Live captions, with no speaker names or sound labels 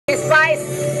Ice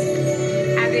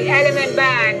and the Element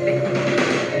Band.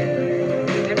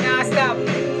 And now stop.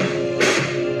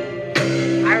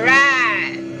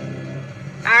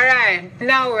 All right,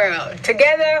 now world.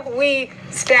 Together we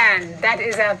stand. That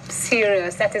is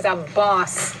a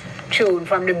boss tune,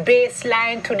 from the bass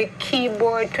line to the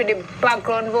keyboard to the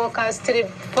background vocals to the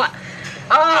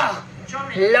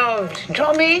loved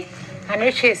drummy, and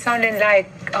Richie sounding like,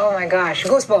 oh my gosh,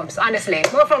 goosebumps, honestly.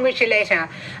 More from Richie later.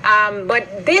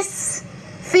 But this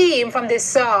theme from this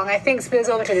song I think spills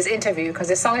over to this interview, because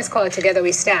the song is called Together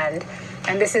We Stand,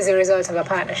 and this is a result of a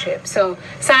partnership. So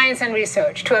science and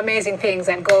research, two amazing things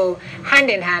that go hand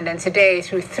in hand, and today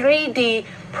through 3D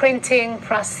printing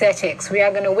prosthetics. We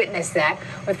are going to witness that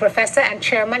with Professor and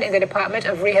Chairman in the Department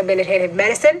of Rehabilitation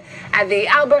Medicine at the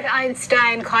Albert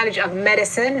Einstein College of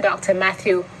Medicine, Dr.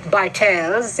 Matthew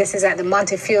Bartels. This is at the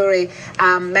Montefiore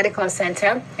Medical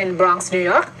Center in Bronx, New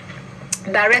York.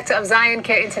 Director of Zion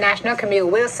Care International, Camille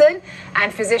Wilson,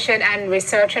 and physician and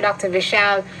researcher, Dr.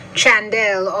 Vishal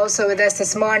Chandel, also with us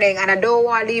this morning. And I don't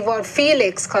want to leave out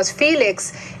Felix, because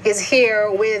Felix is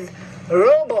here with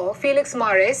Robo, Felix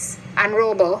Morris, and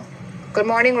Robo. Good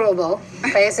morning, Robo.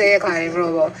 I say you call him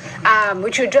Robo.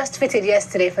 Which you just fitted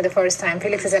yesterday for the first time.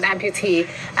 Felix is an amputee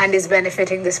and is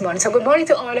benefiting this morning. So good morning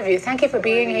to all of you. Thank you for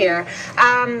being here.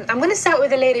 I'm going to start with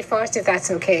the lady first, if that's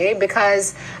okay,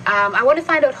 because I want to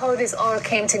find out how this all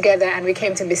came together and we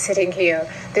came to be sitting here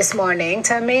this morning.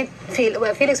 Tell me,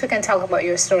 well, Felix, we can talk about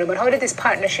your story, but how did this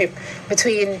partnership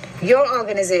between your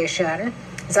organization,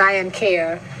 Zion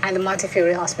Care, and the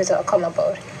Montefiore Hospital come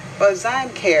about? Well, Zion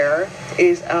Care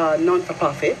is a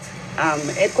non-for-profit,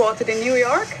 headquartered in New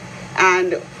York,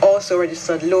 and also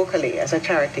registered locally as a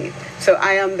charity. So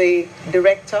I am the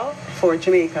director for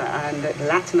Jamaica and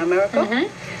Latin America,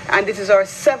 and this is our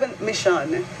 7th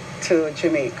mission to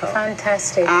Jamaica.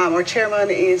 Fantastic. Our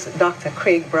chairman is Dr.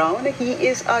 Craig Brown. He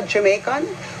is a Jamaican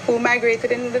who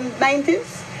migrated in the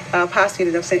 90s, past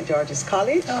student of St. George's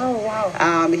College. Oh,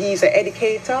 wow. He's an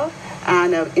educator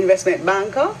and an investment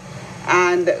banker,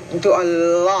 and do a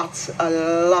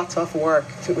lot of work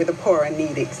with the poor and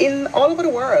needy in all over the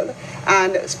world,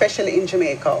 and especially in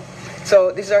Jamaica.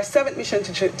 So this is our 7th mission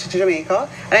to Jamaica,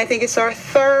 and I think it's our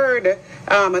 3rd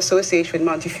association with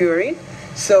Montefiore.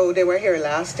 So they were here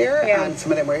last year, and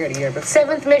some of them were here the year before.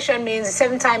 7th mission means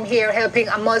 7th time here, helping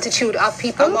a multitude of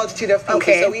people? A multitude of people.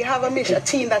 Okay. So we have a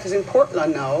team that is in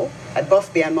Portland now, at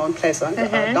Buff Bay and Mount Pleasant,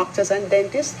 doctors and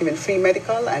dentists giving free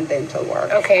medical and dental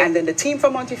work. Okay. And then the team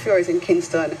from Montefiore is in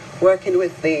Kingston, working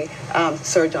with the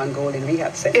Sir John Golden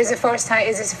Rehab Center. Is this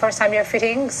the first time you're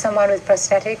fitting someone with a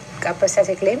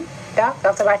prosthetic limb?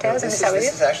 Dr. Bartels, this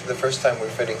is actually the first time we're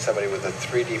fitting somebody with a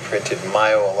 3D printed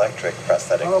Myoelectric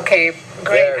prosthetic. Okay,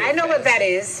 great. I know what that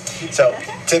is. So,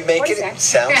 to make it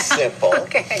sound simple,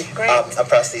 okay, great. A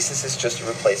prosthesis is just a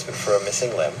replacement for a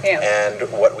missing limb. Yeah.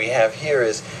 And what we have here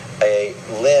is a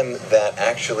limb that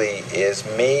actually is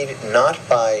made not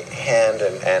by hand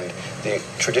and the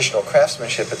traditional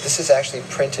craftsmanship, but this is actually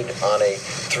printed on a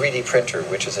 3D printer,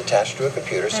 which is attached to a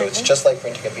computer. So it's just like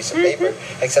printing a piece of paper,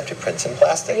 except it prints in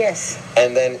plastic. Yes.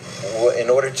 And then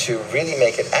in order to really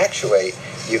make it actuate,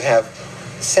 you have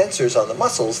sensors on the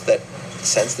muscles that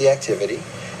sense the activity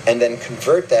and then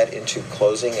convert that into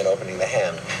closing and opening the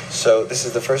hand. So this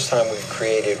is the first time we've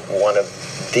created one of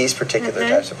these particular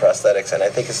types of prosthetics, and I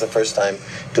think it's the first time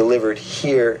delivered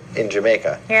here in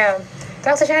Jamaica. Yeah.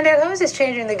 Dr. Chandel, how is this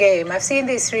changing the game? I've seen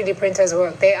these 3D printers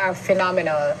work. They are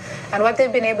phenomenal. And what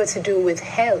they've been able to do with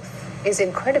health is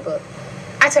incredible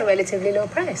at a relatively low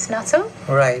price, not so?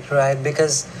 Right,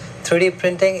 because 3D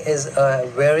printing is a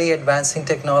very advancing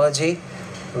technology.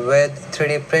 With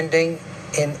 3D printing,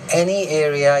 in any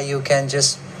area you can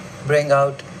just print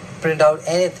out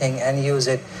anything and use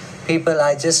it.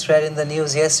 I just read in the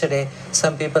news yesterday,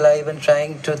 some people are even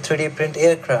trying to 3D print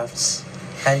aircrafts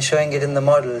and showing it in the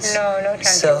models. No,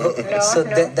 thank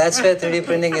you. That's where 3D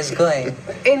printing is going.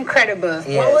 Incredible.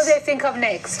 Yes. What will they think of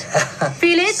next?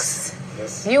 Felix,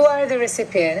 yes. You are the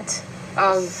recipient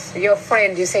of your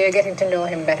friend. You say you're getting to know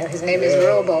him better. His name is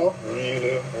Robo.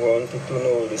 Really wanted to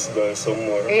know this guy some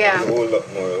more. Yeah. A whole lot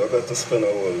more. I got to spend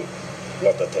a whole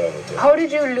lot of time with him. How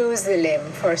did you lose the limb,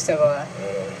 first of all?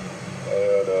 I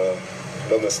had a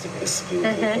domestic dispute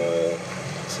with my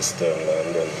sister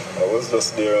and then I was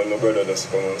just there and my brother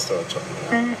just come and start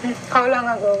chopping. How long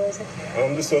ago was it?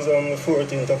 This was on the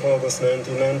 14th of August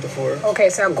 1994. Okay,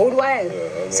 so a good while.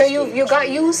 Yeah, so you got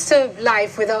used to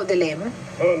life without the limb.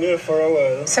 Yeah, for a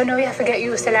while. So now you have to get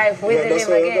used to life with the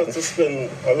limb again. I got to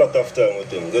spend a lot of time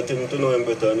with him, getting to know him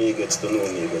better and he gets to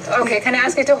know me better. Okay, can I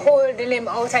ask you to hold the limb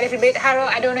out a little bit? Harold,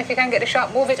 I don't know if you can get the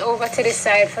shot. Move it over to this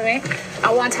side for me.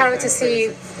 I want Harold to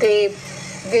see the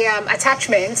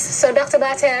attachments. So Dr.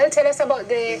 Bartel, tell us about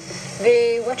the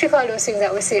what you call those things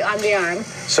that we see on the arm.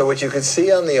 So what you can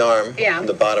see on the arm, on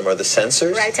the bottom, are the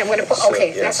sensors. Right, I'm going to put,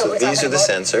 okay, that's what we're talking about. These are the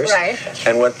sensors. Right.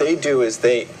 And what they do is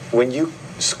when you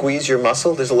squeeze your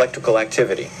muscle, there's electrical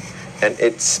activity. And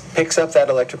it picks up that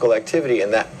electrical activity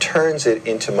and that turns it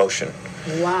into motion.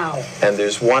 Wow. And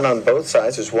there's one on both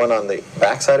sides. There's one on the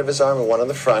back side of his arm and one on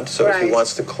the front. So if he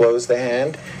wants to close the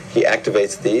hand, he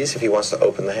activates these. If he wants to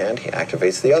open the hand, he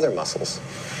activates the other muscles.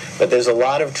 But there's a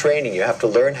lot of training. You have to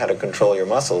learn how to control your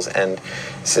muscles. And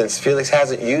since Felix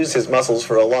hasn't used his muscles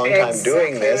for a long time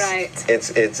doing this,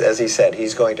 it's as he said,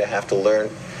 he's going to have to learn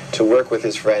to work with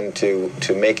his friend to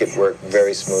make it work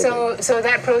very smoothly. So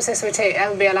that process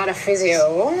will be a lot of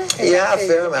physio. Yeah, a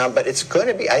fair amount, but it's going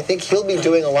to be, I think he'll be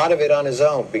doing a lot of it on his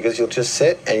own because you'll just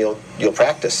sit and you'll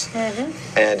practice.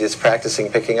 And it's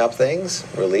practicing picking up things,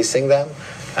 releasing them,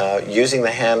 using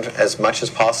the hand as much as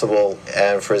possible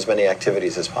and for as many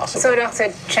activities as possible. So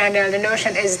Dr. Chandel, the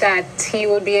notion is that he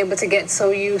will be able to get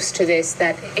so used to this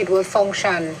that it will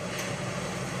function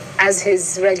as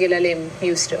his regular limb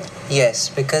used to. Yes,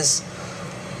 because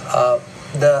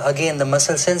the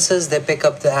muscle sensors, they pick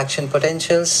up the action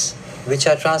potentials which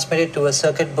are transmitted to a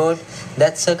circuit board.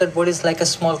 That circuit board is like a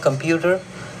small computer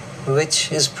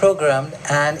which is programmed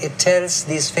and it tells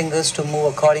these fingers to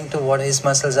move according to what his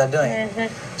muscles are doing.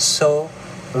 So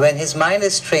when his mind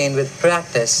is trained with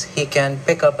practice, he can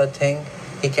pick up a thing,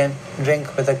 he can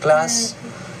drink with a glass,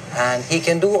 and he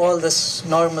can do all this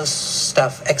normal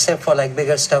stuff except for like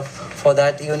bigger stuff. For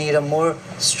that you need a more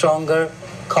stronger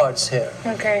cords here.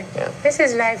 Okay. Yeah. This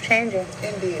is life-changing.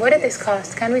 Indeed. What did this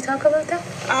cost? Can we talk about that?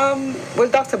 Well,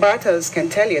 Dr. Bartels can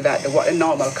tell you that what a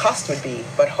normal cost would be,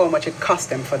 but how much it cost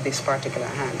them for this particular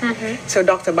hand. So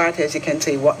Dr. Bartels, you can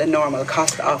say what the normal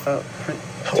cost of a...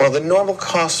 Well, the normal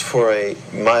cost for a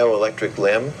myoelectric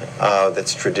limb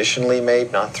that's traditionally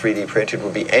made, not 3D printed,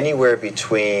 would be anywhere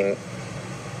between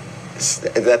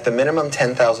at the minimum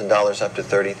 $10,000 up to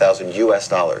 $30,000 US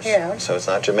dollars. Yeah. So it's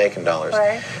not Jamaican dollars.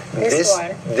 Right.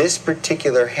 This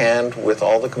particular hand with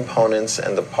all the components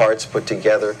and the parts put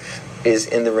together is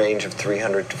in the range of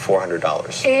 $300 to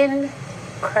 $400.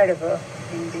 Incredible.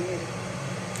 Indeed.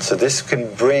 So this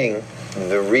can bring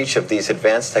the reach of these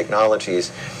advanced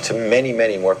technologies to many,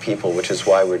 many more people, which is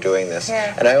why we're doing this.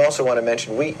 Yeah. And I also want to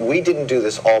mention, we didn't do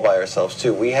this all by ourselves,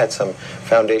 too. We had some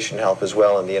foundation help as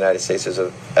well in the United States. There's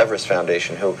a Everest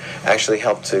Foundation who actually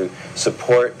helped to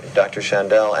support Dr.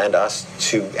 Chandel and us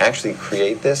to actually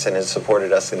create this and has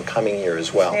supported us in coming here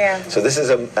as well. Yeah. So this is,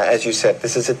 as you said,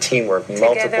 this is a teamwork,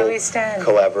 multiple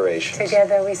collaborations.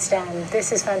 Together we stand.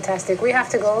 This is fantastic. We have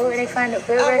to go. Any final...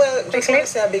 Well, just want to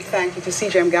say a big thank you to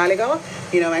CGM Gallagher,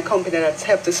 my company that's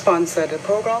helped to sponsor the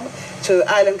program, to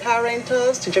Island Car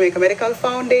Rentals, to Jamaica Medical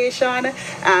Foundation,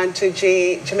 and to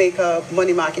Jamaica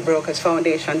Money Market Brokers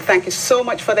Foundation. Thank you so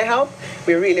much for the help.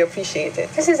 We really appreciate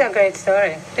it. This is a great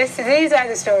story. These are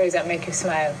the stories that make you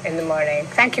smile in the morning.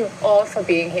 Thank you all for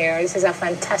being here. This is a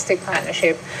fantastic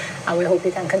partnership, and we hope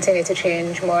you can continue to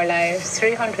change more lives.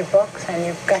 $300 and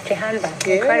you've got your hand back.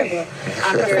 Yeah. Incredible.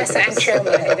 Professor and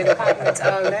Chairman in the Department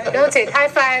of... Don't it? High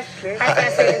five. High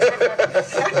five for you.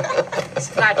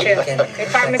 Gotcha.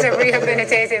 Department of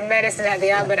Rehabilitation Medicine at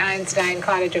the Albert Einstein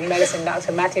College of Medicine,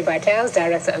 Dr. Matthew Bartels,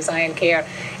 Director of Zion Care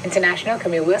International,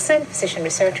 Camille Wilson, Physician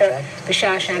Researcher,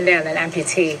 Vishal Chandel, and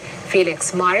amputee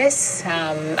Felix Morris.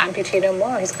 Amputee no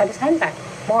more. He's got his hand back.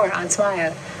 More on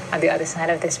Smile on the other side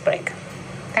of this break.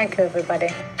 Thank you, everybody.